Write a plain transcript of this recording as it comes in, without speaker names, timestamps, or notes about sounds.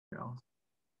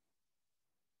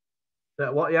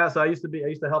So I used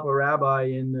to help a rabbi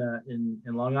in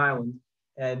Long Island,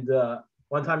 and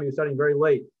one time he was starting very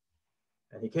late,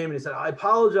 and he came and he said, "I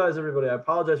apologize, everybody. I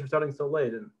apologize for starting so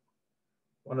late." And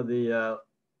one of the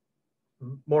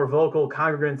more vocal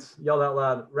congregants yelled out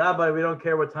loud, "Rabbi, we don't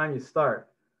care what time you start.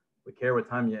 We care what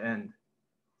time you end."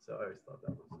 So I always thought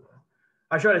that was,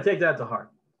 I try to take that to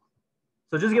heart.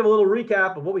 So just to give a little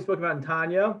recap of what we spoke about in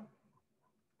Tanya.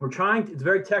 It's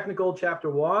very technical, chapter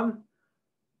 1,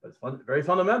 but it's very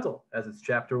fundamental as it's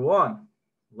chapter 1.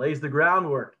 Lays the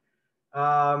groundwork.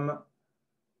 Tzaddik,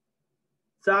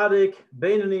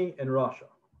 Beinoni, and Rasha.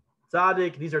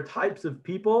 Tzaddik, these are types of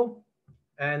people.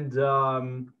 And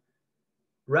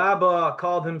Rabbah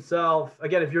called himself,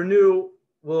 again, if you're new,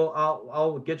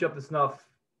 I'll get you up to snuff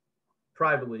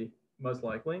privately, most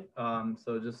likely.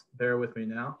 So just bear with me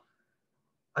now.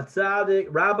 A tzaddik,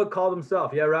 Rabbah called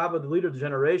himself, Rabbah, the leader of the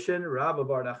generation, Rabbah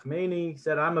Bar Nachmani,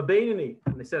 said, "I'm a Beinoni."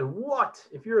 And they said, "What?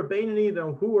 If you're a Beinoni,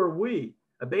 then who are we?"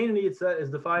 A Beinoni is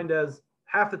defined as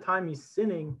half the time he's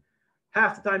sinning,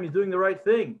 half the time he's doing the right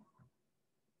thing.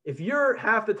 If you're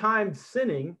half the time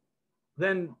sinning,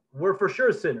 then we're for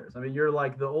sure sinners. I mean, you're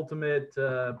like the ultimate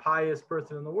pious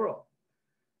person in the world.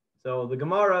 So the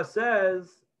Gemara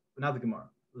says, not the Gemara,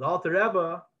 the Alter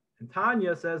Rebbe and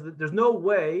Tanya says that there's no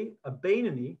way a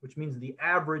Beinoni, which means the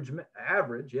average,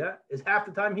 is half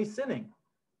the time he's sinning.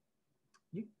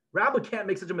 Rabbi can't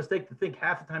make such a mistake to think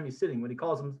half the time he's sinning when he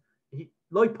calls him,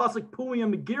 Loi Pasuk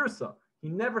Puyam Girsa. He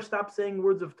never stopped saying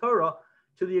words of Torah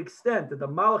to the extent that the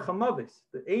Malach HaMavis,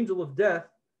 the angel of death,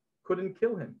 couldn't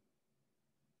kill him.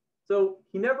 So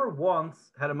he never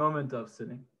once had a moment of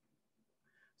sinning.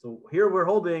 So here we're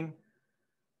holding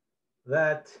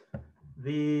that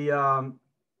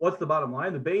what's the bottom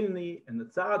line? The Beinoni and the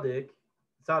Tzaddik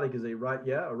is a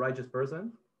righteous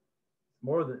person.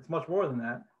 It's much more than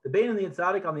that. The Beinoni and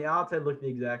Tzaddik on the outside look the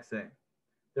exact same.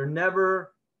 They're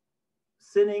never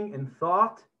sinning in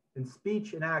thought, in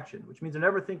speech, and action, which means they're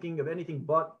never thinking of anything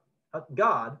but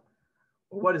God,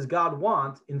 or what does God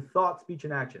want in thought, speech,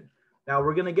 and action. Now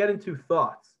we're going to get into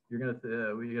thoughts. You're going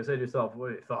to say to yourself,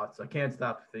 "What are thoughts? I can't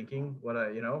stop thinking.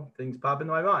 Things pop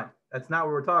into my mind." That's not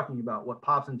what we're talking about. What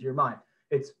pops into your mind?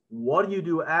 It's what do you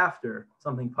do after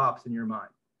something pops in your mind?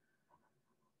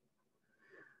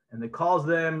 And they call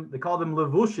them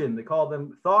levushin. They call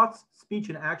them thoughts, speech,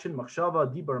 and action.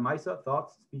 Machshava, dibar, maisa.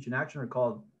 Thoughts, speech, and action are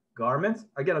called garments.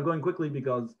 Again, I'm going quickly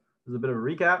because there's a bit of a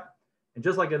recap. And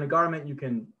just like in a garment, you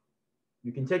can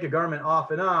take a garment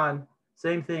off and on.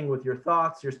 Same thing with your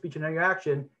thoughts, your speech, and your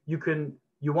action. You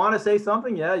want to say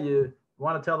something, you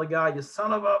want to tell the guy, "You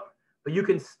son of a," but you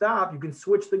can stop. You can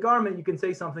switch the garment. You can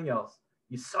say something else.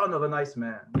 "You son of a nice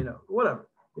man," whatever.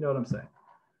 You know what I'm saying?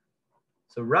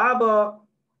 So Rabbah,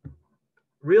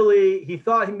 really, he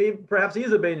thought perhaps he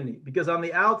is a Beinoni, because on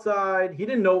the outside, he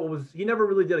didn't know he never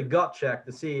really did a gut check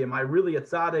to see, am I really a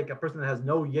tzaddik, a person that has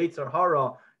no yetzer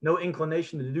hara, no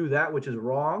inclination to do that which is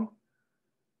wrong?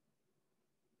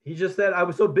 He just said, I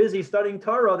was so busy studying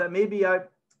Torah that maybe I'll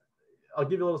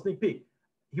give you a little sneak peek.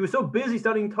 He was so busy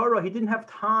studying Torah, he didn't have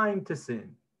time to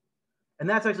sin. And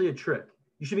that's actually a trick.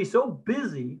 You should be so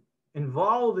busy,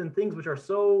 involved in things which are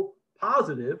so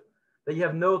positive, that you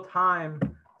have no time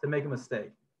to make a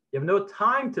mistake. You have no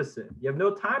time to sin. You have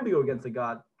no time to go against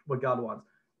what God wants.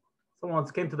 Someone once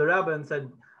came to the rabbi and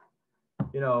said,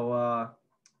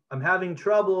 I'm having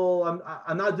trouble.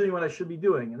 I'm not doing what I should be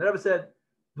doing. And the rabbi said,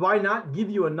 do I not give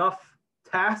you enough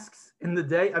tasks in the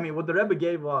day? I mean, what the Rebbe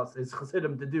gave us is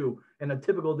Chassidim to do in a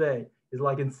typical day is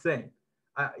like insane.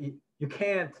 You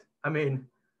can't,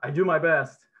 I do my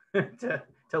best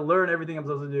to learn everything I'm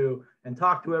supposed to do and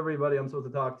talk to everybody I'm supposed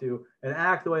to talk to and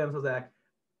act the way I'm supposed to act.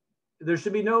 The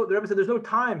Rebbe said, there's no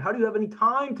time. How do you have any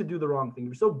time to do the wrong thing?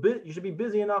 You should be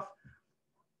busy enough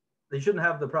that you shouldn't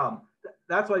have the problem.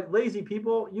 That's why lazy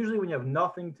people, usually when you have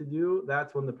nothing to do,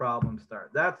 that's when the problems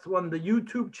start. That's when the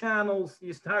YouTube channels,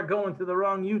 you start going to the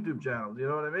wrong YouTube channels. You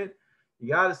know what I mean? You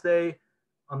got to stay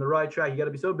on the right track. You got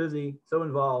to be so busy, so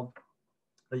involved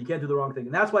that you can't do the wrong thing.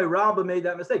 And that's why Rabbah made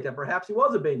that mistake, that perhaps he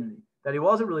was a Beinoni, that he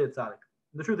wasn't really a tzaddik.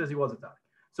 And the truth is he was a tzaddik.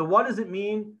 So what does it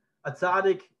mean? A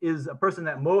tzaddik is a person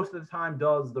that most of the time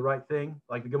does the right thing,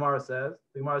 like the Gemara says.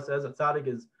 The Gemara says a tzaddik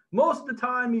is most of the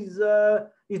time he's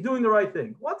doing the right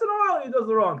thing. Once in a while he does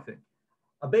the wrong thing.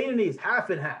 A Beinoni is half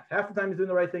and half. Half the time he's doing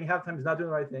the right thing, half the time he's not doing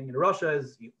the right thing. And Russia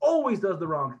is he always does the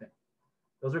wrong thing.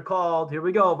 Those are called, here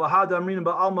we go, V'hada Amrina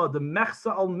Ba'alma, the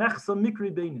Mechsa al Mechsa Mikri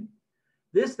Beinoni.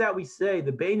 This that we say,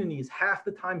 the Beinoni is half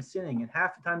the time sinning and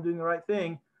half the time doing the right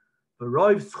thing.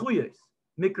 V'roiv Schuyes.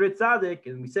 Mikrit Tzaddik,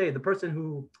 and we say the person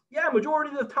who,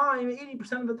 majority of the time,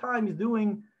 80% of the time, he's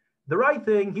doing the right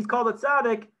thing. He's called a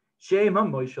Tzaddik. Shem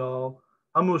HaMoshal.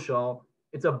 Amushal.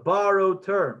 It's a borrowed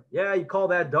term. Yeah, you call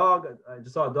that dog. I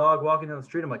just saw a dog walking down the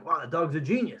street. I'm like, wow, that dog's a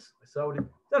genius. I saw it.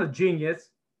 It's not a genius.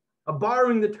 I'm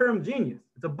borrowing the term genius.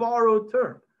 It's a borrowed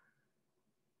term.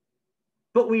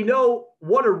 But we know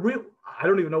what a real, I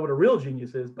don't even know what a real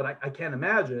genius is, but I can't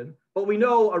imagine. But we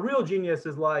know a real genius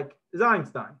is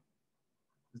Einstein.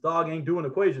 This dog ain't doing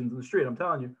equations in the street, I'm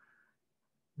telling you.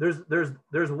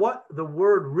 There's what the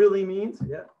word really means.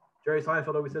 Yeah. Jerry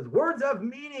Seinfeld always says, words have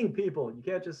meaning, people. You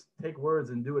can't just take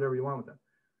words and do whatever you want with them.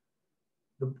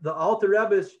 The Alter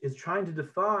Rebbe is trying to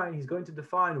define, he's going to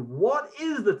define what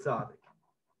is the tzaddik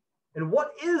and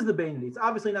what is the Beinoni. It's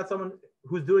obviously not someone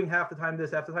who's doing half the time this,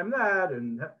 half the time that.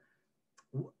 And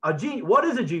what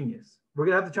is a genius? We're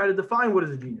going to have to try to define what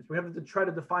is a genius. We have to try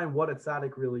to define what a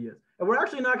tzaddik really is. And we're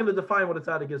actually not going to define what a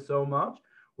tzaddik is so much.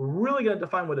 We're really going to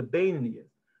define what a Beinoni is.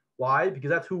 Why?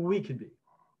 Because that's who we could be.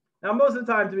 Now, most of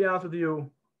the time, to be honest with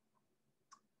you,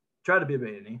 try to be a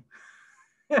Beinoni.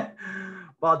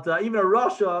 But even a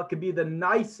Rasha could be the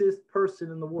nicest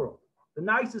person in the world. The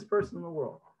nicest person in the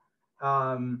world.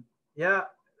 Yeah.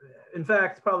 In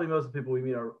fact, probably most of the people we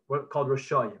meet are what called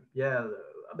Rashayim. Yeah,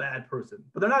 a bad person.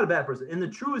 But they're not a bad person. In the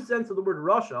truest sense of the word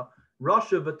Rasha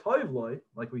v'toivloi,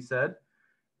 like we said,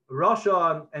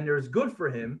 Rasha, and there's good for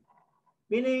him,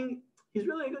 meaning he's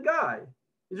really a good guy.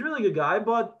 He's a really good guy,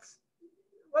 but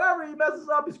whatever, he messes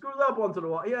up, he screws up once in a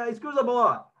while. Yeah, he screws up a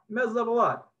lot. He messes up a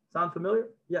lot. Sound familiar?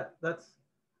 Yeah, that's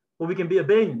what we can be a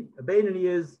Beinoni. A Beinoni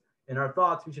is in our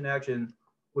thoughts, speech, and action,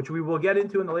 which we will get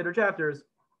into in the later chapters.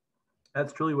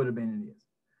 That's truly what a Beinoni is.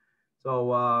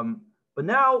 So, but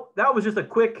now that was just a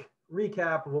quick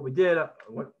recap of what we did,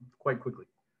 quite quickly.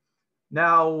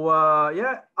 Now,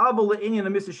 yeah,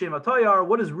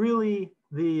 what is really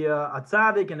the a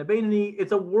tzaddik and a Beinoni?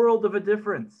 It's a world of a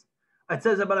difference. It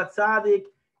says about a tzaddik,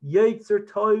 Yetzer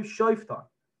Tov Shoiftan.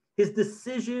 His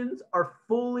decisions are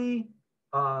fully,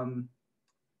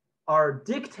 are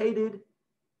dictated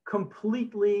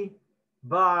completely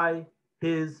by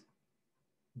his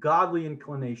godly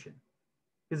inclination,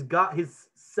 his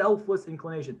selfless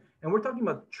inclination. And we're talking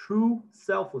about true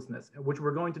selflessness, which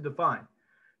we're going to define.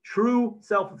 True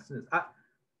selflessness.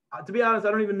 To be honest,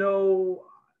 I don't even know.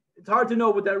 It's hard to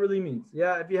know what that really means.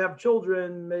 Yeah, if you have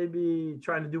children, maybe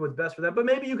trying to do what's best for them. But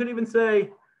maybe you could even say,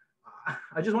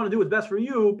 I just want to do what's best for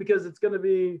you because it's going to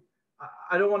be,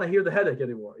 I don't want to hear the headache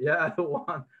anymore. Yeah,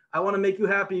 I want to make you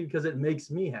happy because it makes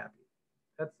me happy.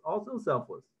 That's also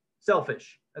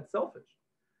selfish. That's selfish.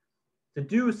 To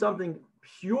do something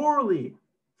purely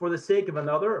for the sake of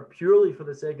another, or purely for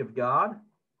the sake of God,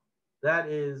 that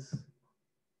is,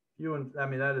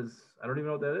 that is, I don't even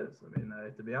know what that is. I mean,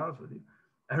 to be honest with you.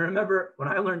 I remember when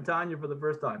I learned Tanya for the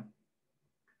first time,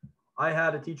 I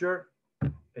had a teacher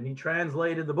and he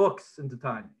translated the books into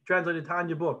Tanya. He translated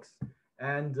Tanya books.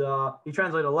 And he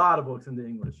translated a lot of books into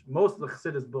English. Most of the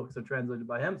Chassidus books are translated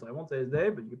by him, so I won't say his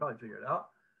name, but you can probably figure it out.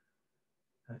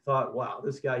 I thought, wow,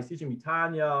 this guy, he's teaching me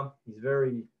Tanya. He's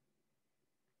very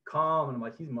calm. And I'm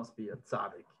like, he must be a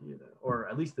tzaddik, or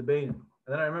at least a Beinoni. And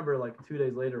then I remember like 2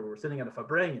 days later, we were sitting at a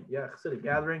Fabrengen, Chassidic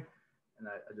gathering. And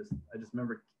I just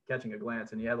remember catching a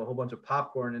glance, and he had a whole bunch of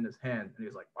popcorn in his hand. And he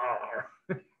was like,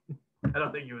 oh. I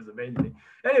don't think he was a Beinoni.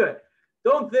 Anyway,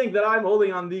 don't think that I'm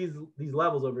holding on these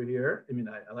levels over here. I mean,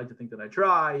 I like to think that I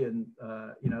try. And,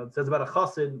 it says about a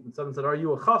chassid. When someone said, are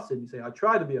you a chassid? You say, I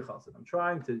try to be a chassid. I'm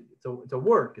trying to, it's a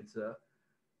work.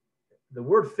 The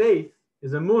word faith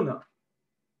is emunah.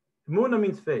 Emunah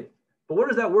means faith. But where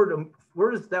does that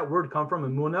word come from,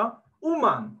 emunah?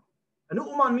 Uman. And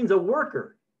uman means a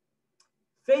worker.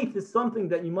 Faith is something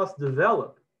that you must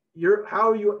develop. You're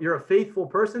a faithful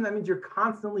person. That means you're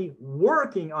constantly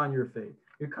working on your faith.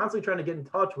 You're constantly trying to get in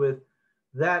touch with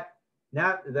that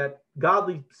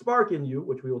godly spark in you,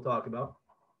 which we will talk about.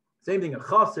 Same thing, a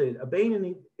chassid, a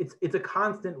Beinoni. It's a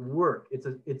constant work. It's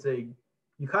gonna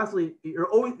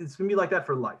be like that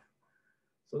for life.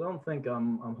 So don't think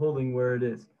I'm holding where it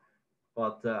is,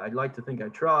 but I'd like to think I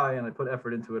try and I put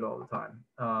effort into it all the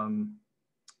time.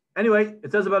 Anyway,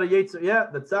 it says about a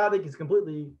Yetzer, the tzaddik is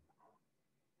completely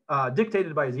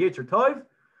dictated by his Yetzer Tov.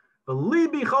 The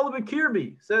libi chalav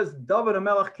kirbi, says David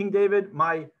HaMelech, King David,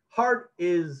 my heart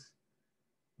is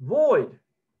void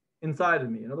inside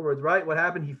of me. In other words, right? What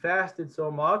happened? He fasted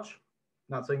so much.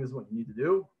 Not saying this is what you need to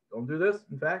do. Don't do this,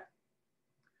 in fact.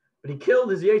 But he killed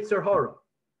his Yetzer Hara,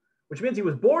 which means he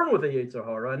was born with a Yetzer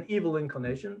Hara, an evil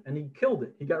inclination, and he killed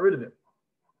it. He got rid of it.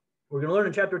 We're going to learn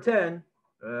in chapter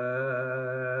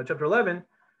 11,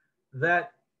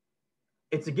 that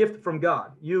it's a gift from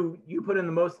God. You put in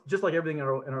the most, just like everything in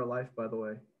our life, by the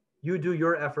way. You do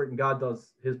your effort and God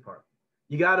does his part.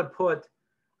 You got to put,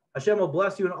 Hashem will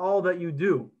bless you in all that you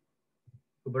do.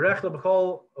 Uberechta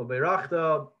b'chol,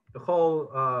 uberachta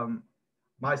b'chol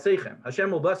ma'aseichem.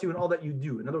 Hashem will bless you in all that you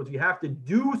do. In other words, you have to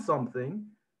do something,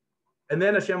 and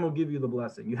then Hashem will give you the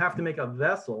blessing. You have to make a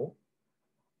vessel.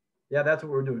 Yeah, that's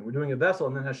what we're doing. We're doing a vessel,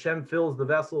 and then Hashem fills the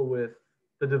vessel with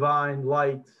the divine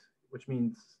light, which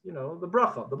means, the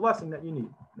bracha, the blessing that you need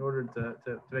in order to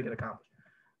make it accomplished.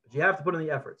 But you have to put in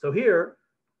the effort. So here,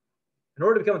 in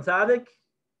order to become a tzaddik,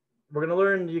 we're going to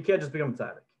learn you can't just become a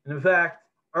tzaddik. And in fact,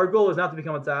 our goal is not to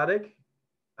become a tzaddik.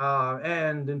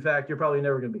 And in fact, you're probably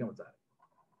never going to become a tzaddik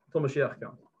until Mashiach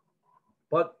comes.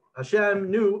 But David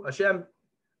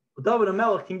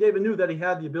HaMelech, King David knew that he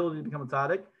had the ability to become a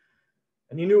tzaddik.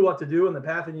 And he knew what to do and the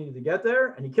path he needed to get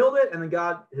there. And he killed it and then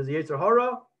got his Yetzer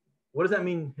Hara. What does that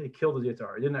mean? He killed his Yetzer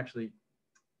Hara. He didn't actually,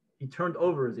 he turned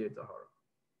over his Yetzer Hara.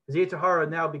 His Yetzer Hara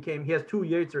now became, he has two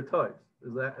Yetzer Tovs.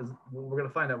 We're going to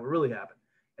find out what really happened.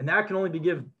 And that can only be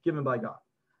given by God.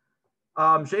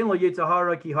 It says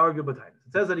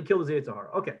that he killed his Yetzer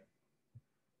Hara. Okay.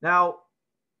 Now,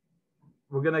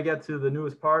 we're going to get to the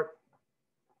newest part.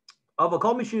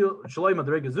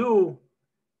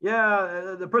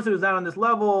 Yeah, the person who's not on this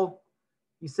level,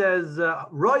 he says,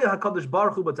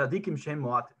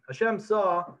 Hashem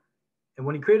saw, and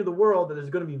when he created the world, that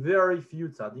there's going to be very few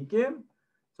tzaddikim.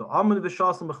 So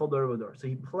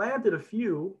he planted a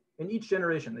few in each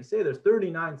generation. They say there's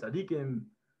 39 tzaddikim,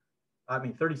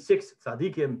 36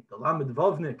 tzaddikim, the Lamed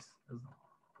Vavniks.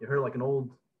 You heard like an old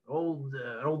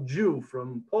Jew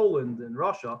from Poland and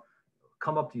Russia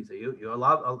come up to you and say,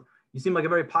 you seem like a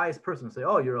very pious person. Say,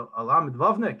 oh, you're a Lamed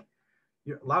Vavnik.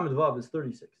 Your Lamed Vav is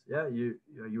 36. Yeah, you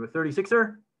a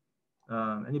 36er.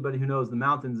 Anybody who knows the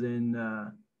mountains in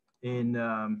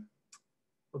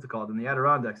what's it called, in the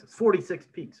Adirondacks, it's 46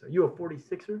 peaks. Are you a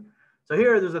 46er? So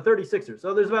here there's a 36er.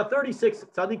 So there's about 36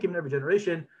 tzaddikim in every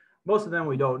generation. Most of them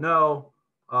we don't know.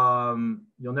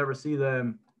 You'll never see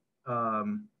them. I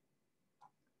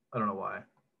don't know why.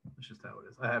 That's just how it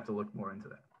is. I have to look more into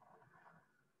that.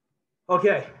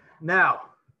 Okay, now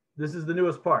this is the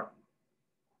newest part.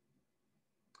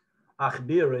 Yeah,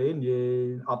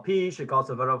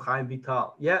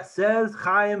 it says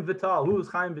Chaim Vital. Who is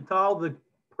Chaim Vital? The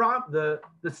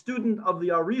student of the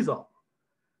Arizal.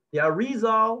 The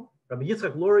Arizal, Rabbi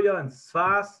Yitzchak Luria and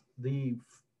Sfas, the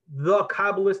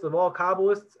Kabbalist of all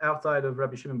Kabbalists outside of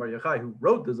Rabbi Shimon Bar Yochai, who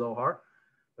wrote the Zohar.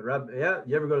 But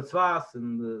you ever go to Sfas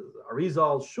and the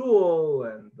Arizal Shul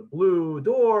and the blue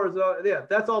doors?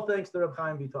 That's all thanks to Rabbi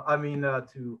Chaim Vital.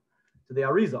 To the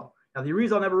Arizal. Now the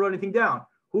Arizal never wrote anything down.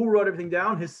 Who wrote everything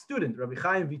down? His student, Rabbi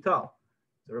Chaim Vital.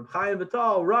 So Rabbi Chaim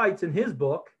Vital writes in his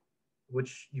book,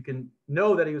 which you can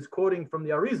know that he was quoting from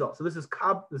the Arizal. So this is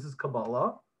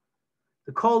Kabbalah.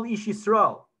 The Kol Ish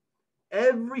Yisrael.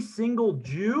 Every single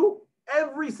Jew,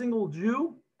 Echad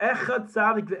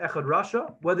Tzaddik ve'Echad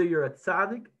Rasha, whether you're a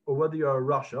Tzaddik or whether you're a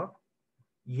Rasha,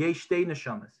 Yesh Shtei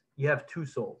Neshamas. You have two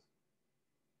souls.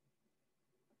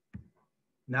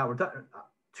 Now we're talking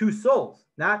two souls,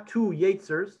 not two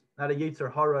Yetzers, not a Yetzer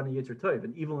Hara and a Yetzer Tov,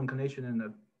 an evil inclination and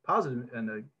a positive and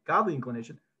a godly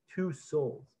inclination, two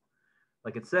souls.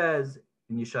 Like it says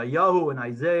in Yeshayahu and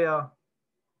Isaiah,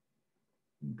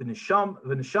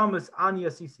 V'neshamas ani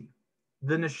asisi.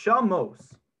 The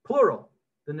neshamos, plural,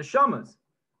 the neshamas,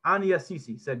 ani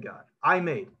asisi, said God. I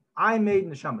made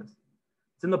neshamas.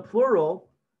 It's in the plural,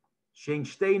 shein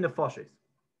shtei nefashes.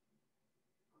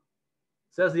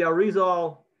 Says the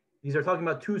Arizal, these are talking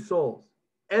about two souls.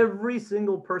 Every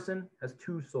single person has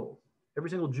two souls. Every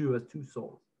single Jew has two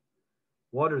souls.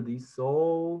 What are these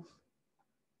souls?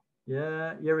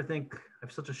 Yeah, you ever think, I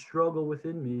have such a struggle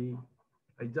within me.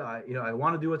 I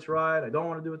want to do what's right. I don't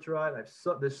want to do what's right.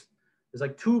 There's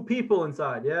like two people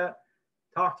inside. Yeah,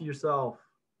 talk to yourself.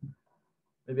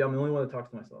 Maybe I'm the only one that talks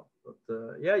to myself. But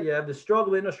you have this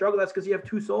struggle. In a struggle, that's because you have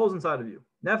two souls inside of you.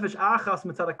 Nefesh achas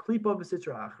mitzad klipa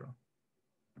v'sitra achra.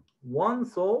 One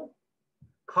soul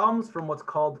comes from what's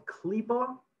called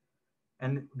klipa,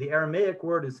 and the Aramaic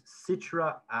word is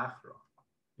sitra achra.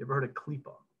 You ever heard of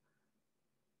klipa?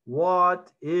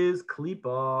 What is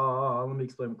klipa? Let me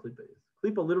explain what klipa is.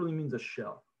 Klipa literally means a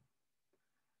shell.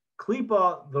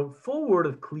 Klipa, the full word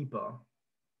of klipa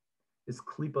is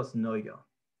klipas noga,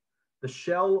 the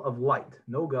shell of light.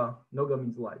 Noga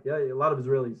means light. Yeah, a lot of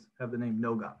Israelis have the name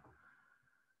Noga.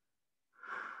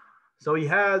 So he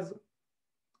has,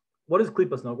 what is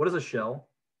klipas noga? What is a shell?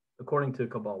 According to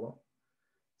Kabbalah,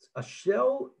 a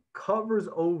shell covers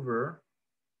over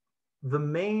the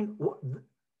main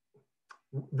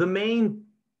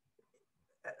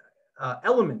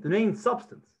element, the main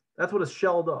substance. That's what a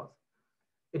shell does.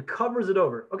 It covers it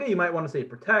over. Okay, you might want to say it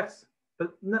protects,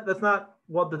 but that's not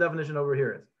what the definition over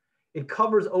here is. It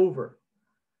covers over.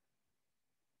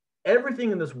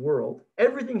 everything in this world,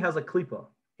 everything has a klipa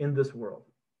in this world.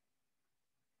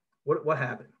 What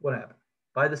happened? What happened?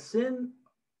 By the sin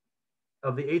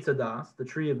of the Eitz Hadas, the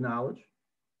tree of knowledge,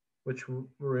 which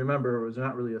remember was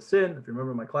not really a sin. If you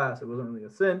remember my class, it wasn't really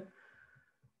a sin.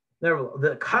 Nevertheless,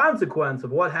 the consequence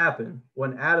of what happened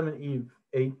when Adam and Eve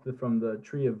ate from the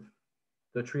tree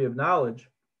of knowledge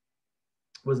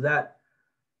was that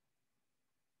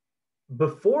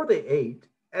before they ate,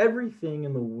 everything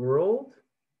in the world,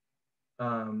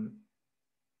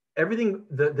 everything,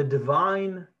 the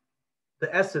divine,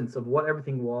 the essence of what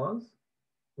everything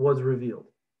was revealed.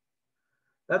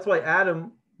 That's why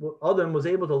Adam was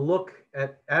able to look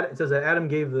at, it says that Adam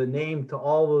gave the name to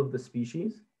all of the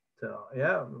species. So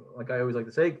yeah, like I always like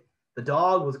to say, the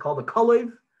dog was called a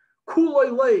kalev,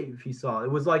 kuloi lev, he saw.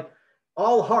 It was like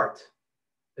all heart.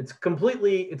 It's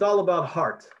all about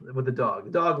heart with the dog.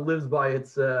 The dog lives by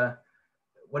its,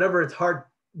 whatever its heart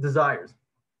desires.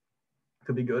 It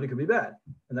could be good, it could be bad.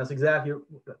 And that's exactly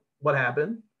what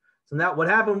happened. So now what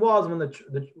happened was when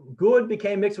the good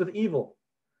became mixed with evil.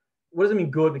 What does it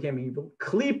mean good became evil?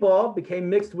 Klipa became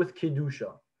mixed with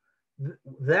kedusha.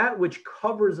 That which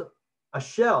covers a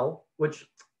shell, which,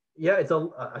 yeah, it's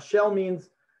a shell means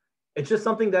it's just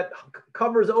something that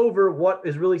covers over what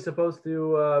is really supposed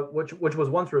to, which was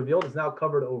once revealed, is now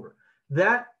covered over.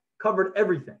 That covered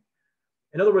everything.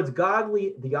 In other words, the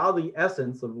godly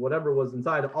essence of whatever was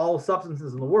inside of all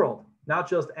substances in the world, not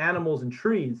just animals and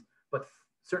trees, but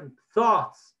certain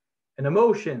thoughts and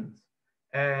emotions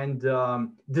and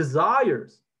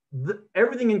desires.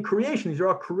 Everything in creation, these are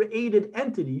all created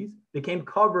entities, became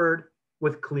covered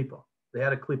with klipa. They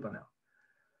had a klipa now.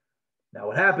 Now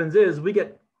what happens is we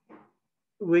get,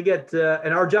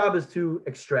 and our job is to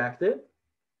extract it,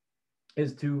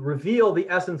 is to reveal the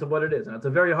essence of what it is. And it's a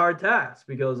very hard task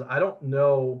because I don't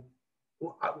know.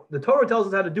 The Torah tells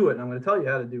us how to do it, and I'm going to tell you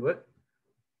how to do it.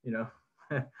 You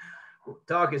know,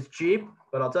 talk is cheap,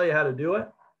 but I'll tell you how to do it.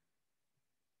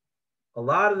 A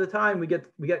lot of the time we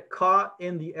get caught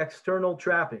in the external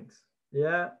trappings.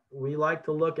 Yeah, we like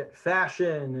to look at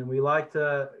fashion, and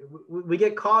we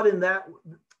get caught in that.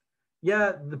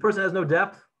 Yeah, the person has no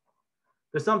depth.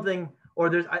 There's something,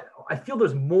 or I feel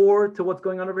there's more to what's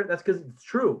going on over here. That's because it's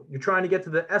true. You're trying to get to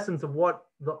the essence of what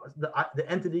the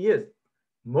entity is.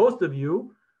 Most of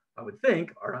you, I would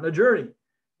think, are on a journey,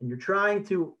 and you're trying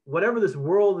to, whatever this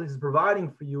world is providing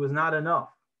for you is not enough.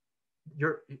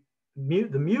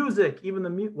 The music, even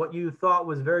what you thought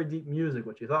was very deep music,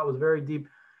 what you thought was very deep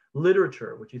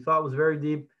literature, what you thought was very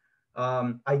deep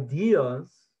ideas,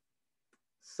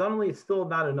 suddenly it's still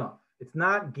not enough. It's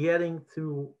not getting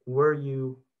to what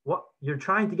you're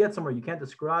trying to get somewhere. You can't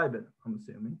describe it, I'm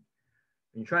assuming.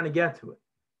 And you're trying to get to it.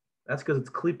 That's because it's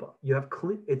klipa.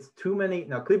 It's too many.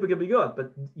 Now, klipa can be good,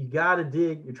 but you got to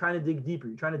dig. You're trying to dig deeper.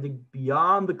 You're trying to dig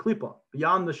beyond the klipa,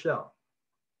 beyond the shell.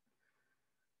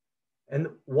 And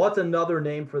what's another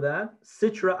name for that?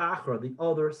 Sitra achra, the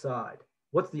other side.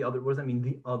 What's the other? What does that mean,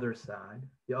 the other side?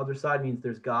 The other side means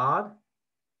there's God,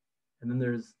 and then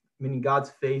there's, meaning God's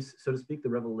face, so to speak, the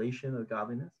revelation of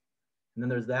godliness. And then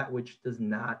there's that which does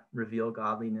not reveal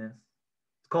godliness.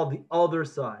 It's called the other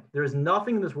side. There is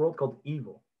nothing in this world called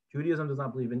evil. Judaism does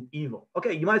not believe in evil.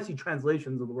 Okay, you might see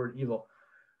translations of the word evil.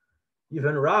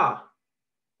 Even Ra,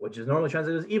 which is normally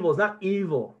translated as evil, is not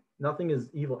evil. Nothing is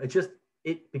evil. It's just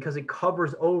because it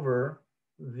covers over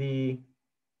the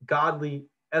godly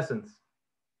essence,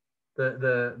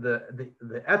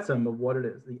 the etzem of what it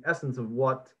is, the essence of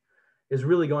what is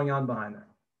really going on behind that.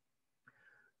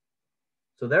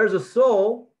 So there's a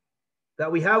soul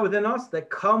that we have within us that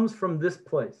comes from this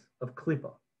place of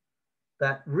klipa.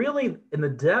 That really, in the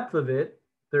depth of it,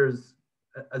 there's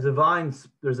a divine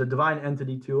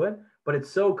entity to it, but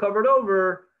it's so covered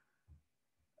over.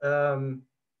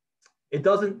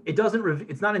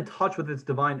 It's not in touch with its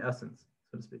divine essence,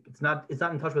 so to speak. It's not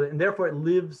in touch with it, and therefore it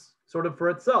lives sort of for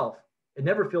itself. It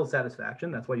never feels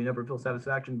satisfaction. That's why you never feel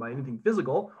satisfaction by anything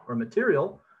physical or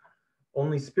material.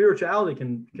 Only spirituality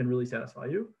can really satisfy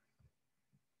you.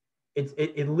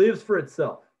 It lives for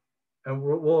itself. And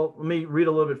let me read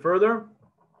a little bit further,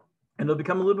 and it'll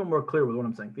become a little bit more clear with what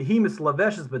I'm saying.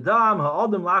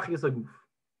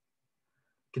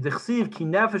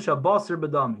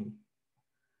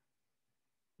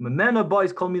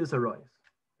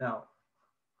 Now,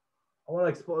 let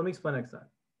me explain next time.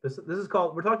 This is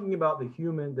called, we're talking about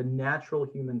the natural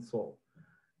human soul.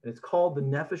 And it's called the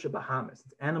nefesh Bahamas.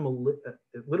 It's animal,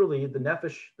 literally the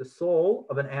nefesh, the soul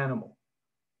of an animal.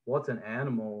 What's an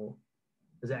animal?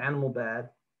 Is an animal bad?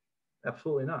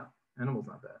 Absolutely not. Animal's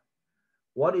not bad.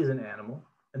 What is an animal?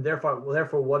 And therefore,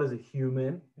 what is a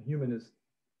human? A human is,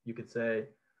 you could say,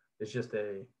 it's just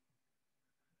a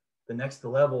the next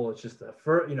level. It's just a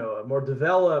more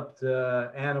developed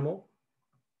animal.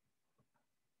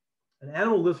 An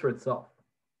animal lives for itself.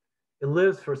 It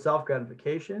lives for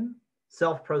self-gratification,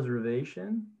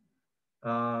 self-preservation,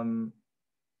 and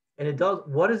it does.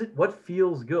 What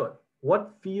feels good?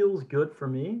 What feels good for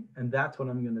me? And that's what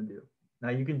I'm going to do. Now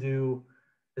you can do,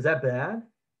 is that bad?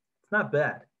 It's not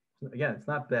bad. Again, it's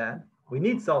not bad. We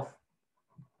need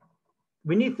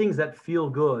things that feel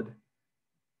good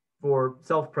for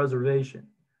self-preservation.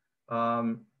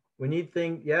 We need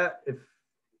things, if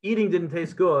eating didn't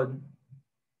taste good,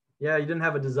 you didn't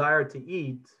have a desire to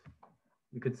eat,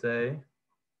 you could say.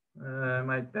 I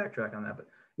might backtrack on that, but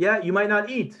you might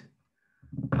not eat.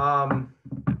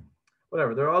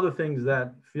 Whatever. There are other things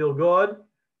that feel good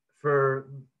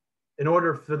in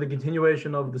order for the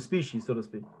continuation of the species, so to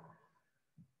speak.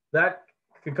 That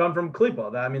could come from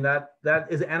klipa. That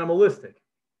is animalistic.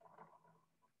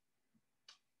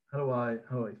 How do I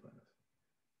explain this?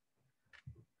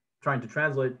 Trying to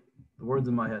translate the words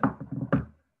in my head.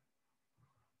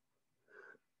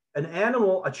 An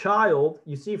animal, a child,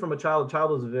 you see from a child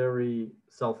is very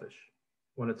selfish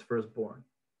when it's first born.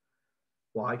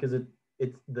 Why? Because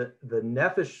it's the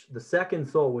nefesh, the second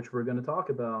soul, which we're going to talk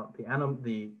about,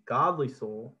 the godly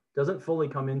soul, doesn't fully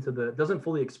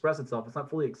express itself. It's not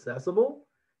fully accessible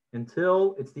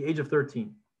until it's the age of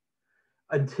 13.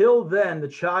 Until then, the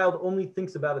child only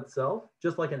thinks about itself,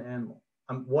 just like an animal.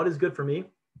 What is good for me?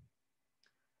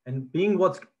 And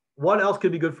what else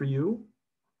could be good for you?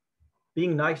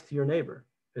 Being nice to your neighbor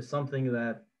is something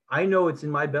that I know it's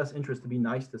in my best interest to be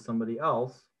nice to somebody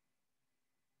else,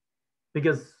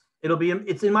 because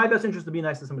it's in my best interest to be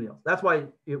nice to somebody else. That's why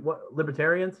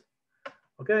libertarians,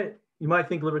 okay, you might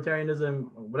think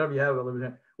libertarianism, whatever you have about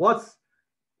libertarian,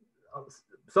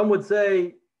 some would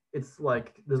say it's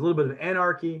like there's a little bit of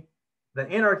anarchy. That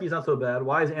anarchy is not so bad.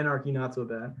 Why is anarchy not so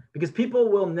bad? Because people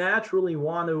will naturally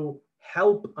want to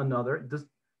help another. Just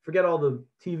forget all the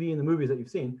TV and the movies that you've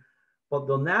seen, but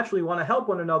they'll naturally want to help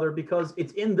one another because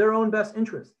it's in their own best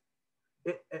interest.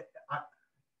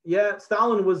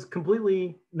 Stalin was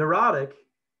completely neurotic,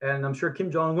 and I'm sure Kim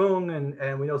Jong-un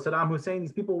and we know Saddam Hussein,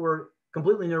 these people were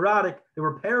completely neurotic. They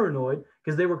were paranoid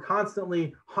because they were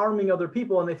constantly harming other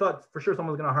people, and they thought for sure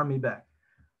someone's going to harm me back.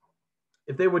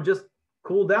 If they would just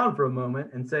cool down for a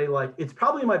moment and say, like, it's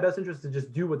probably in my best interest to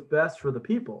just do what's best for the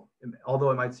people,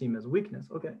 although it might seem as weakness.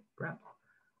 Okay, perhaps.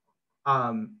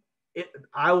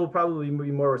 I will probably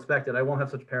be more respected. I won't have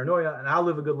such paranoia, and I'll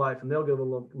live a good life, and they'll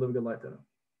live a good life to them.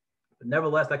 But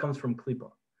nevertheless, that comes from klipa.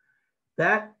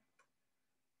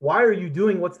 Why are you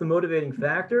doing? What's the motivating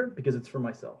factor? Because it's for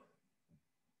myself.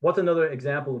 What's another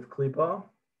example of klipa?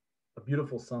 A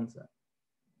beautiful sunset.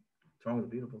 What's wrong with a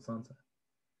beautiful sunset?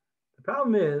 The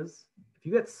problem is, if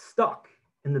you get stuck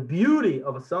in the beauty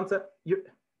of a sunset,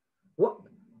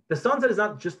 the sunset is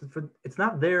it's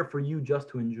not there for you just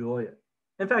to enjoy it.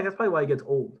 In fact, that's probably why it gets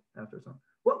old after some.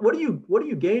 What are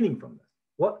you gaining from this?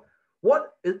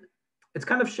 It's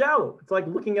kind of shallow. It's like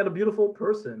looking at a beautiful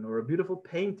person or a beautiful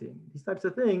painting. These types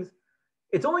of things,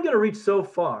 it's only going to reach so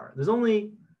far. There's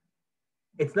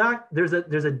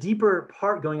a deeper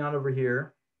part going on over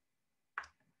here.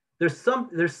 There's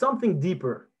something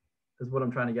deeper, is what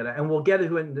I'm trying to get at, and we'll get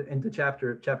into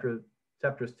chapters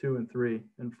 2 and 3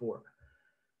 and 4.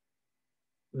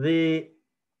 The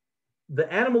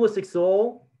animalistic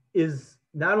soul is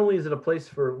not only is it a place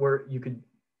where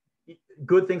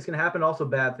good things can happen, also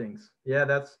bad things. Yeah,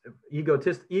 that's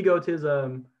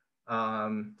egotism.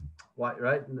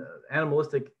 Right?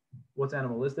 Animalistic. What's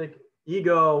animalistic?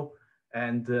 Ego,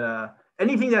 and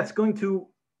anything that's going to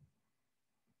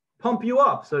pump you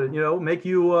up, so make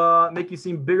you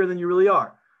seem bigger than you really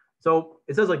are. So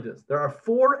it says like this: there are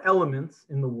 4 elements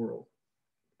in the world.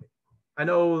 I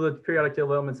know the periodic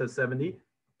table of elements says 70.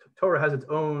 Torah has its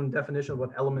own definition of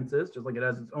what elements is, just like it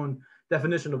has its own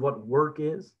definition of what work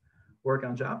is, work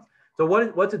on jobs. So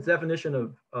what's its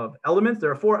definition of elements?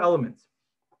 There are 4 elements.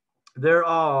 There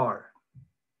are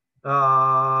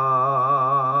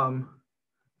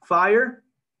fire,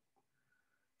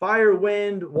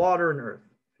 wind, water, and earth.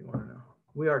 If you want to know,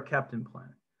 we are Captain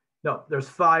Planet. No, there's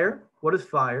fire. What is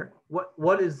fire?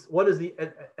 What is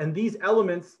and these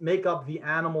elements make up the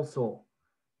animal soul.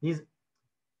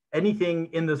 Anything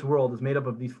in this world is made up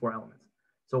of these 4 elements.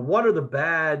 So what are the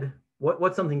bad?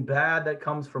 What's something bad that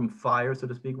comes from fire, so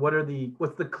to speak? What's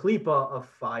the klipa of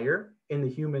fire in the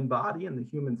human body and the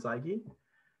human psyche?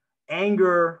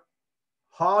 Anger,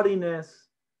 haughtiness,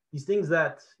 these things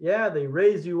that, they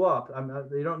raise you up.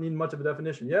 They don't need much of a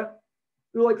definition. Yeah,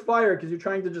 you're like fire because you're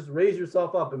trying to just raise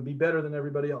yourself up and be better than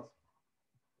everybody else.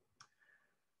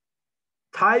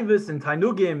 Taivas and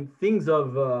tainugim, things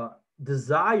of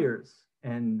desires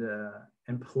and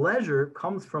pleasure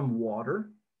comes from water,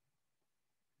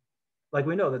 like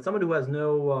we know that someone who has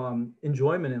no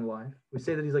enjoyment in life, we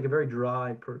say that he's like a very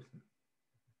dry person.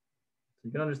 So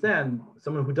you can understand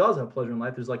someone who does have pleasure in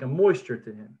life, there's like a moisture to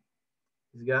him.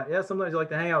 He's got, yeah, sometimes you like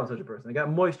to hang out with such a person. They got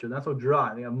moisture, not so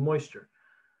dry, they got moisture.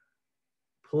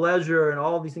 Pleasure and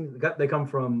all these things, they come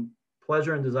from,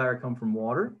 pleasure and desire come from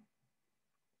water.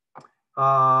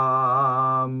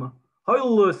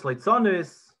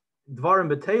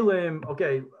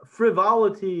 Okay,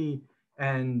 frivolity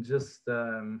and just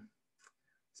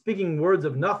speaking words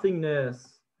of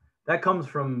nothingness, that comes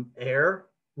from air,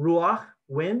 ruach,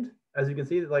 wind. As you can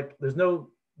see, like there's no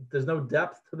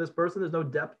depth to this person. There's no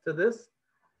depth to this.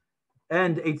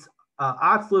 And it's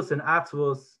atzlus and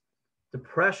atzvus,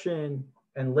 depression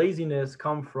and laziness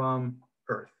come from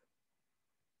earth.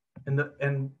 And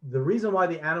the reason why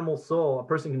the animal soul, a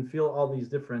person can feel all these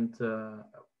different,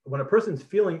 when a person's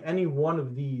feeling any one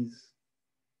of these,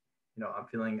 you know, I'm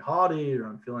feeling haughty, or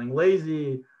I'm feeling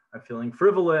lazy, I'm feeling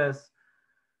frivolous,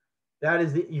 that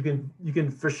is you can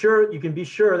for sure, you can be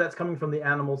sure that's coming from the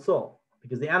animal soul,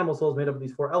 because the animal soul is made up of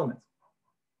these four elements.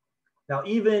 Now,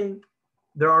 even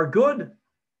there are good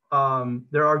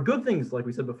things, like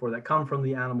we said before, that come from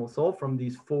the animal soul, from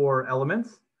these four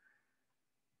elements.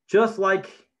 Just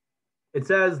like it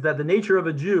says that the nature of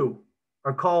a Jew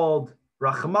are called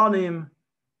Rachmanim,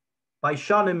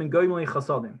 Baishanim, and Goimli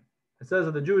Chasadim. It says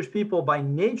that the Jewish people by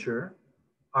nature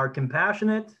are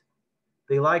compassionate,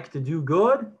 they like to do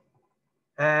good,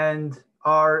 and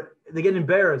they get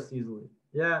embarrassed easily.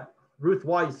 Yeah, Ruth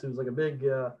Weiss, who's like a big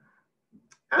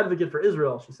advocate for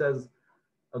Israel, she says,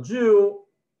 a Jew,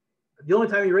 the only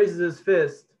time he raises his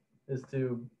fist is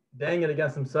to bang it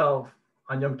against himself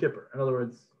on Yom Kippur. In other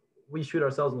words, we shoot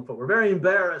ourselves in the foot. We're very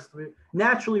embarrassed. We're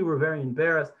very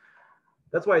embarrassed.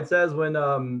 That's why it says when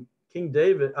King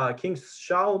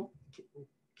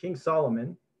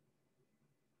Solomon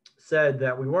said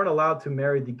that we weren't allowed to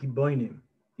marry the Gibeonim,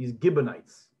 these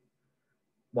Gibeonites.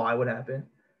 Why? What happened?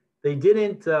 They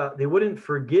wouldn't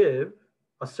forgive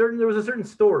there was a certain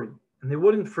story, and they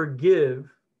wouldn't forgive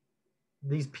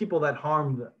these people that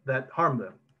harmed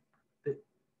them.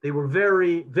 They were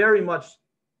very, very much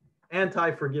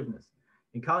anti-forgiveness.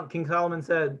 And King Solomon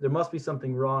said, there must be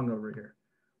something wrong over here.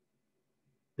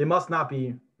 They must not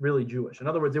be really Jewish. In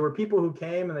other words, there were people who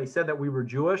came and they said that we were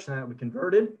Jewish and that we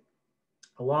converted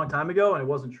a long time ago, and it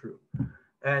wasn't true.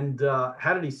 And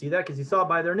how did he see that? Because he saw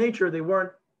by their nature, they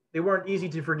weren't easy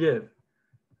to forgive.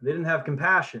 They didn't have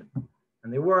compassion,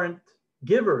 and they weren't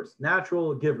givers,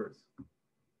 natural givers.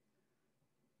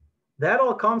 That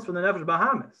all comes from the Nefesh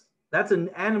Bahamis. That's an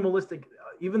animalistic,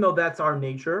 even though that's our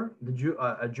nature,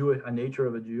 a nature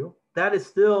of a Jew, that is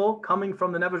still coming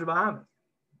from the Nefesh Bahamis.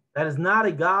 That is not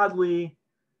a godly,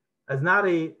 that's not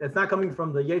coming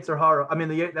from the Yetzer Hara. I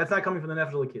mean, that's not coming from the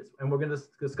Nefesh Elokis. And we're going to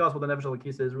discuss what the Nefesh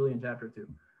Elokis is really in chapter 2.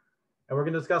 And we're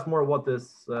going to discuss more what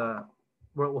this,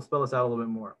 we'll spell this out a little bit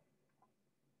more.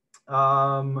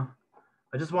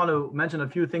 I just want to mention a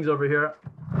few things over here.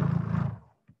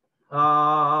 First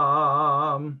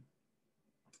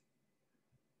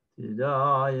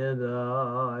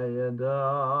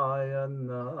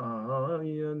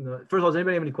of all, does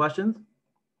anybody have any questions?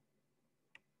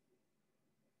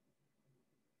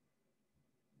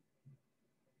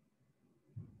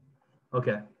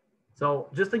 Okay, so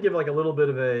just to give like a little bit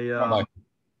of a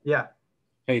yeah.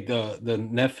 Hey, the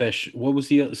nefesh. What was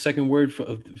the second word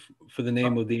for the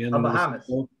name of the animal?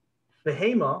 Bahamas.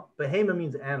 Behema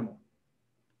means animal.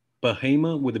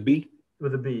 Behema with a B.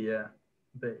 With a B, yeah,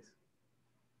 base.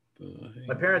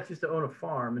 My parents used to own a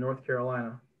farm in North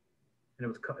Carolina,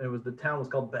 and the town was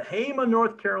called Behema,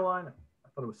 North Carolina. I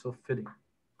thought it was so fitting.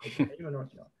 Behema, North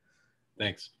Carolina.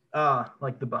 Thanks.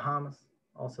 Like the Bahamas,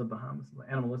 also Bahamas,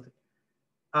 animalistic.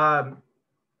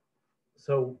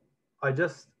 So I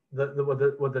just what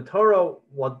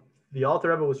the Alter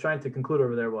Rebbe was trying to conclude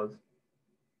over there was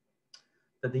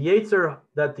that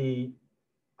the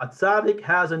Atzadik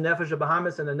has a Nefesh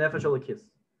Bahamis and a Nefesh Elokis.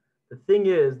 The thing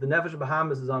is, the Nefesh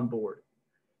Bahamis is on board.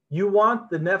 You want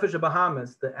the Nefesh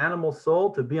Bahamis, the animal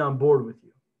soul, to be on board with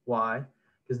you. Why?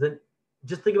 Because then,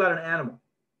 just think about an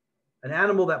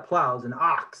animal that plows, an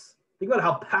ox. Think about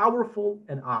how powerful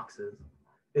an ox is.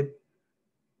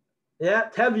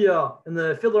 Tevye and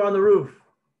the fiddler on the roof.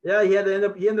 Yeah, he ended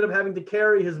up having to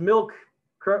carry his milk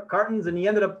cartons, and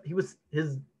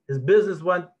his business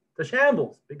went to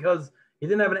shambles because he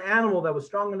didn't have an animal that was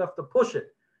strong enough to push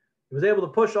it. He was able to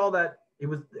push all that. He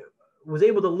was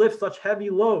able to lift such heavy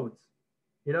loads.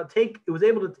 You know, it was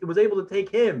able to take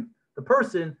him, the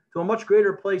person, to a much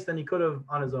greater place than he could have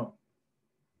on his own.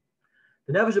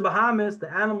 The nefesh bahamis, the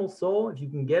animal soul, if you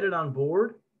can get it on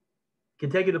board, can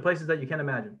take you to places that you can't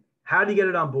imagine. How do you get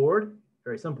it on board?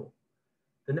 Very simple.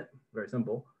 Very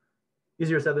simple.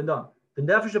 Easier said than done. The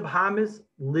nefesh bahamis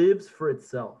lives for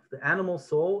itself. The animal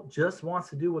soul just wants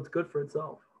to do what's good for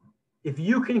itself. If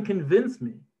you can convince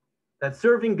me that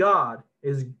serving God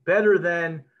is better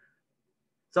than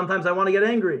sometimes I want to get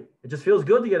angry. It just feels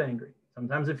good to get angry.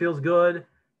 Sometimes it feels good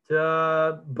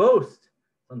to boast.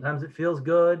 Sometimes it feels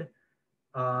good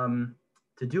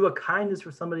to do a kindness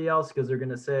for somebody else because they're going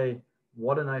to say,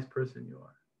 what a nice person you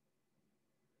are.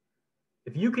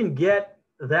 If you can get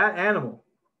that animal,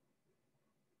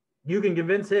 you can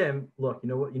convince him, look, you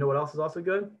know what else is also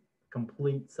good?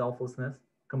 Complete selflessness.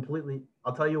 Completely.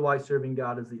 I'll tell you why serving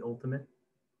God is the ultimate.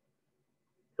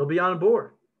 He'll be on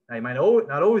board. Now, he might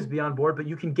not always be on board, but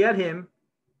you can get him,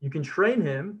 you can train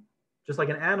him, just like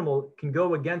an animal can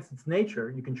go against its nature.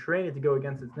 You can train it to go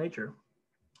against its nature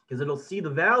because it'll see the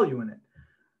value in it.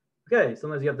 Okay,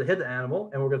 sometimes you have to hit the animal,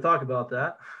 and we're going to talk about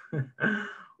that.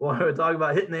 Well, we're going to talk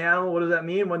about hitting the animal. What does that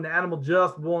mean? When the animal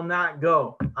just will not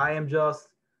go. I am just,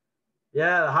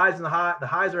 yeah, the highs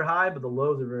are high, but the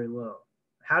lows are very low.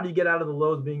 How do you get out of the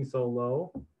lows being so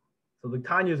low? So the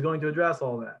Tanya is going to address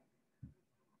all that.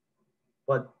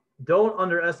 But don't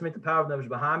underestimate the power of nefesh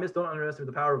bahamis. Don't underestimate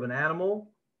the power of an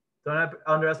animal. Don't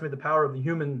underestimate the power of the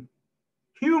human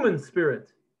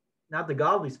spirit. Not the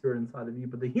godly spirit inside of you,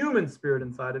 but the human spirit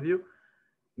inside of you.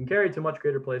 You can carry to much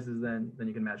greater places than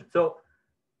you can imagine. So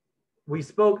we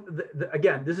spoke,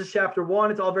 again, this is chapter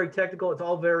 1. It's all very technical. It's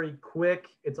all very quick.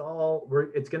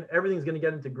 Everything's going to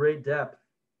get into great depth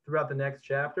throughout the next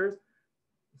chapters.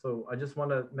 So I just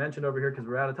want to mention over here, because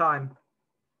we're out of time,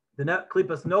 the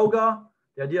klipas noga.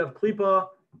 The idea of klipa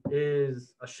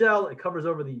is a shell. It covers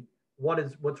over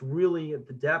what's really at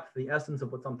the depth, the essence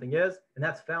of what something is, and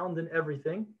that's found in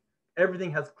everything.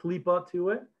 Everything has klipa to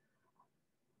it.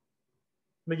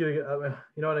 Let me give you,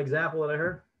 an example that I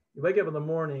heard. You wake up in the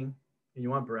morning and you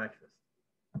want breakfast.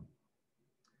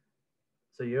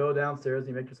 So you go downstairs and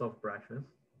you make yourself breakfast.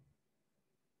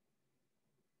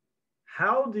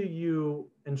 How do you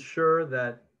ensure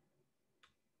that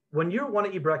when you want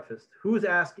to eat breakfast, who's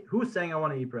saying I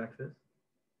want to eat breakfast?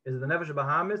 Is it the nefesh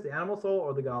bahamis, the animal soul,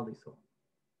 or the godly soul?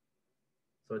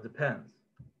 So it depends.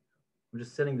 I'm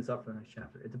just setting this up for the next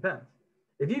chapter. It depends.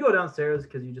 If you go downstairs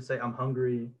because you just say I'm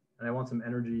hungry and I want some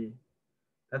energy,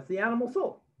 that's the animal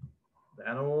soul. The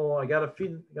animal, I gotta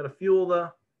fuel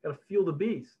the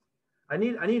beast. I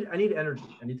need energy.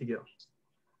 I need to go.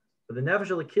 But the nefesh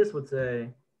elokis would say,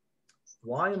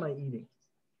 why am I eating?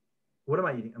 What am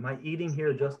I eating? Am I eating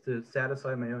here just to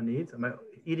satisfy my own needs? Am I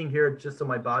eating here just so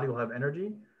my body will have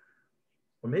energy?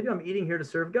 Or maybe I'm eating here to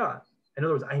serve God. In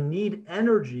other words, I need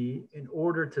energy in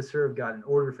order to serve God, in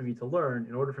order for me to learn,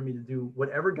 in order for me to do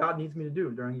whatever God needs me to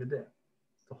do during the day.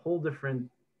 It's a whole different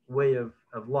way of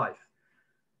life.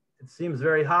 It seems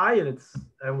very high,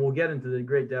 and we'll get into the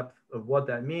great depth of what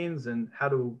that means and how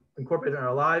to incorporate it in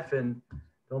our life. And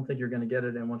don't think you're going to get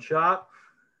it in one shot.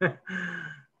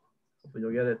 Hopefully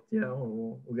you'll get it.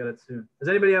 We'll get it soon. Does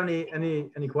anybody have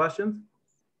any questions?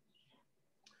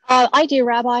 I do,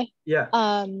 Rabbi.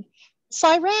 Yeah. So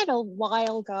I read a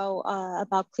while ago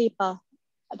about klipa,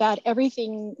 that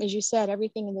everything, as you said,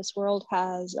 everything in this world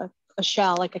has a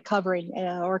shell, like a covering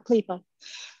or klipa,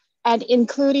 and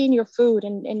including your food.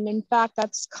 And in fact,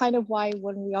 that's kind of why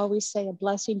when we always say a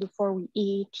blessing before we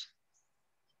eat,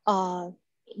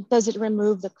 does it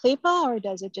remove the klipa, or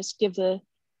does it just give the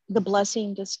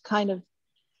blessing, just kind of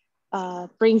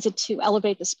brings it to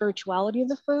elevate the spirituality of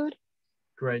the food?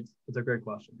 Great. That's a great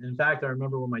question. In fact, I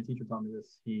remember when my teacher taught me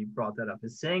this, he brought that up.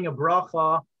 Is saying a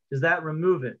bracha, does that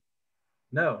remove it?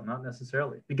 No, not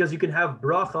necessarily. Because you can have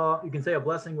bracha, you can say a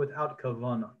blessing without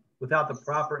kavana, without the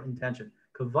proper intention.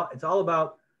 It's all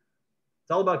about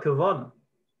kavana.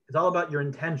 It's all about your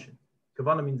intention.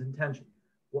 Kavana means intention.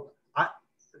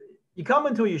 You come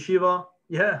into a yeshiva,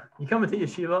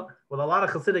 with a lot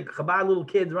of Hasidic Chabad little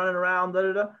kids running around,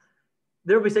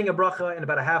 they'll be saying a bracha in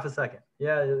about a half a second.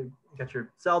 Yeah, you got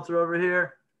your seltzer over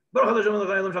here.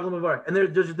 And they're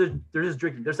just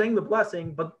drinking. They're saying the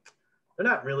blessing, but they're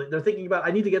not really. They're thinking about,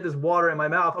 I need to get this water in my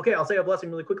mouth. Okay, I'll say a blessing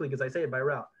really quickly because I say it by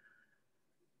route.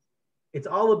 It's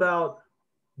all about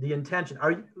the intention.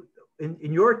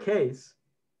 In your case,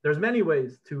 there's many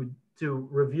ways to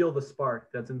reveal the spark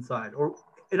that's inside. Or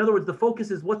in other words, the focus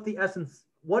is what's the essence?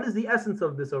 What is the essence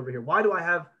of this over here? Why do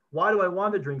I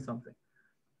want to drink something?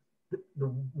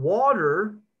 The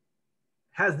water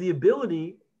has the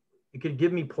ability, it could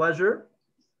give me pleasure,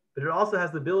 but it also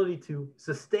has the ability to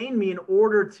sustain me in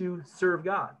order to serve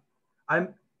God.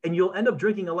 And you'll end up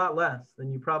drinking a lot less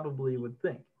than you probably would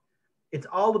think. It's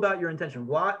all about your intention.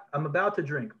 What I'm about to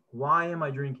drink. Why am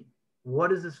I drinking?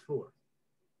 What is this for?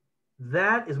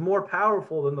 That is more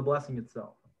powerful than the blessing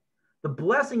itself. The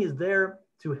blessing is there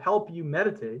to help you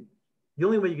meditate. The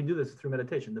only way you can do this is through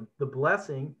meditation. The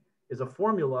blessing is a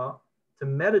formula to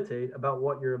meditate about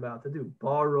what you're about to do.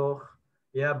 Baruch.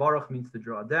 Yeah, Baruch means to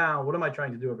draw down. What am I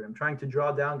trying to do over here? I'm trying to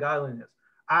draw down godliness.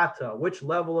 Ata. Which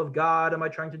level of God am I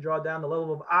trying to draw down? The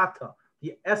level of Ata,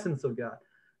 the essence of God.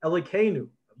 Elokeinu.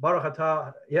 Baruch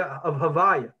Ata. Yeah, of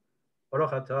Havaya.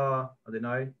 Baruch Ata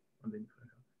Adonai.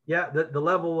 Yeah, the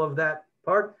level of that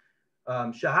part.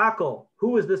 Shahakol,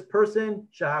 who is this person?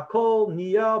 Shahakol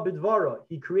Niya Bidvara.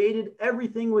 He created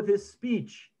everything with his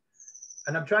speech.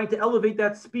 And I'm trying to elevate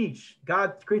that speech.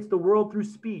 God creates the world through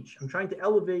speech. I'm trying to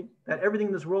elevate that everything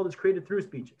in this world is created through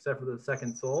speech, except for the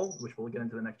second soul, which we'll get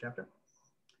into the next chapter.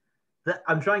 That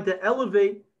I'm trying to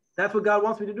elevate. That's what God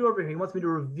wants me to do over here. He wants me to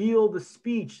reveal the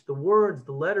speech, the words,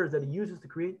 the letters that he uses to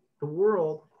create the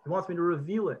world. He wants me to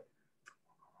reveal it.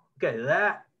 Okay,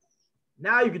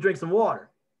 now you can drink some water.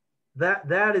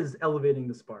 That is elevating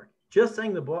the spark. Just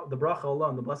saying the bracha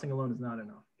alone, the blessing alone is not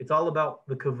enough. It's all about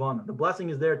the kavanah. The blessing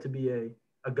is there to be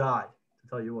a guide to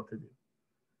tell you what to do.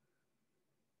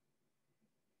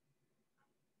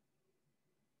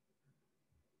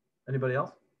 Anybody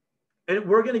else? And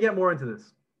we're going to get more into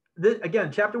this.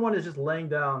 Again, chapter 1 is just laying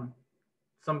down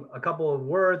a couple of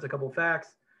words, a couple of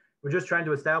facts. We're just trying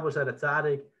to establish that a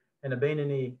tzaddik and a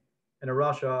Beinoni and a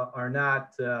rasha are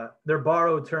not, they're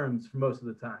borrowed terms for most of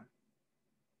the time.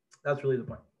 That's really the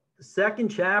point. The second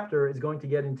chapter is going to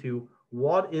get into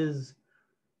what is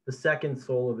the second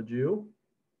soul of a Jew,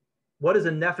 what is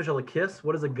a nefesh elokis,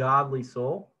 what is a godly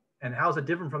soul, and how is it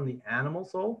different from the animal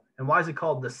soul, and why is it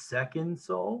called the second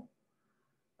soul?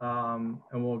 And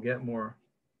we'll get more,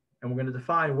 and we're going to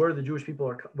define where the Jewish people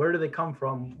are, where do they come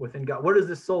from within God? Where does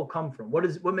this soul come from?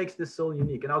 What makes this soul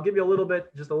unique? And I'll give you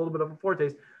just a little bit of a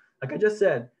foretaste. Like I just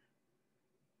said,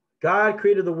 God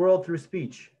created the world through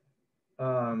speech.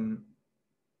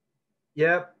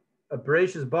 Yep.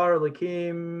 Bereshis bara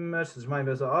Elokim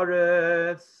sheshamayim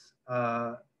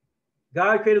v'haaretz.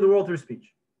 God created the world through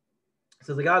speech. It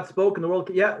says that God spoke and the world,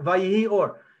 vayihi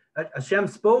or. Hashem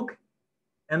spoke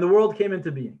and the world came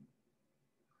into being.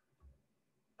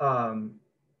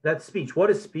 That's speech. What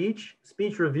is speech?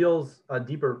 Speech reveals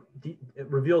it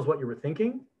reveals what you were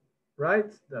thinking,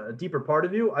 right? A deeper part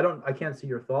of you. I can't see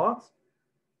your thoughts,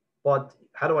 but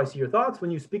how do I see your thoughts?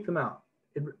 When you speak them out.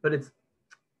 But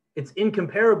it's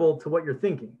incomparable to what you're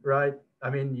thinking, right? I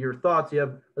mean, your thoughts,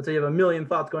 let's say you have 1 million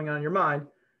thoughts going on in your mind.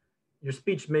 Your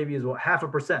speech maybe is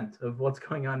 0.5% of what's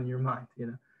going on in your mind,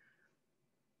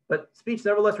 But speech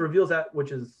nevertheless reveals that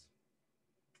which is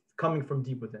coming from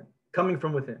deep within, coming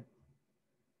from within.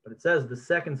 But it says the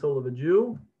second soul of a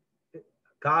Jew,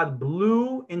 God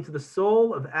blew into the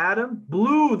soul of Adam,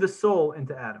 blew the soul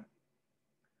into Adam.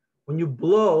 When you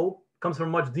blow, it comes from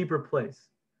a much deeper place.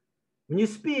 When you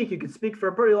speak, you can speak for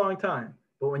a pretty long time.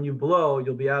 But when you blow,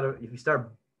 you'll be if you start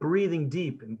breathing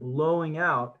deep and blowing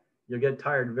out, you'll get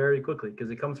tired very quickly because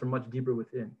it comes from much deeper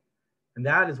within. And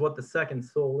that is what the second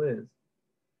soul is.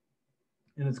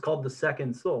 And it's called the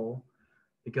second soul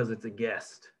because it's a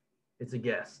guest. It's a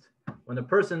guest. When a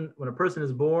person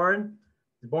is born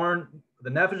with the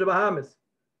nefesh Bahamis,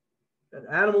 an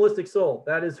animalistic soul.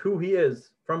 That is who he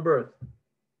is from birth.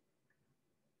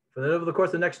 Over the course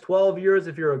of the next 12 years,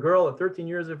 if you're a girl, or 13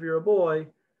 years if you're a boy,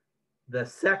 the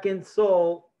second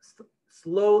soul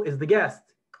is the guest.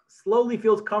 Slowly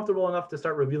feels comfortable enough to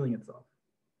start revealing itself.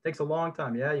 It takes a long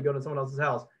time. Yeah, you go to someone else's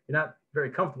house. You're not very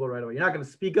comfortable right away. You're not going to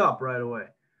speak up right away.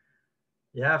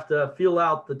 You have to feel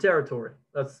out the territory.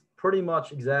 That's pretty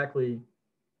much exactly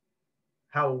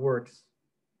how it works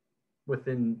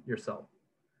within yourself.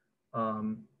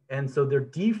 And so their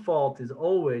default is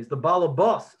always the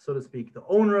balabas, so to speak. The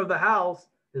owner of the house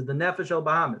is the nefesh el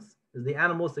bahamis, is the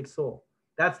animalistic soul.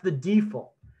 That's the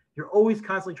default. You're always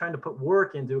constantly trying to put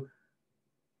work into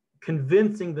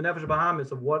convincing the nefesh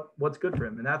bahamis of what's good for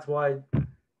him. And that's why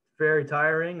it's very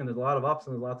tiring, and there's a lot of ups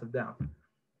and there's lots of downs.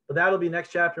 But that'll be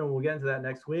next chapter, and we'll get into that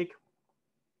next week.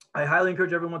 I highly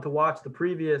encourage everyone to watch the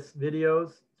previous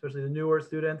videos, especially the newer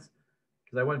students,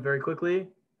 because I went very quickly,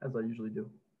 as I usually do.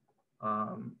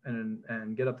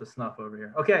 And get up to snuff over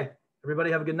here. Okay, everybody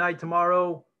have a good night.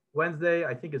 Tomorrow, Wednesday,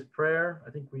 I think is prayer.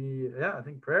 I think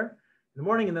prayer in the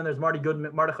morning, and then there's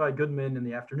Mordechai Goodman in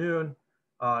the afternoon,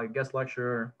 guest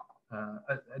lecture,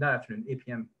 not afternoon, 8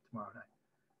 p.m. tomorrow night.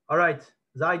 All right,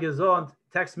 sei gesund.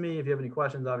 Text me if you have any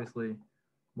questions. Obviously,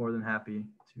 more than happy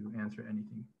to answer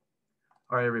anything.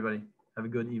 All right, everybody, have a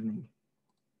good evening.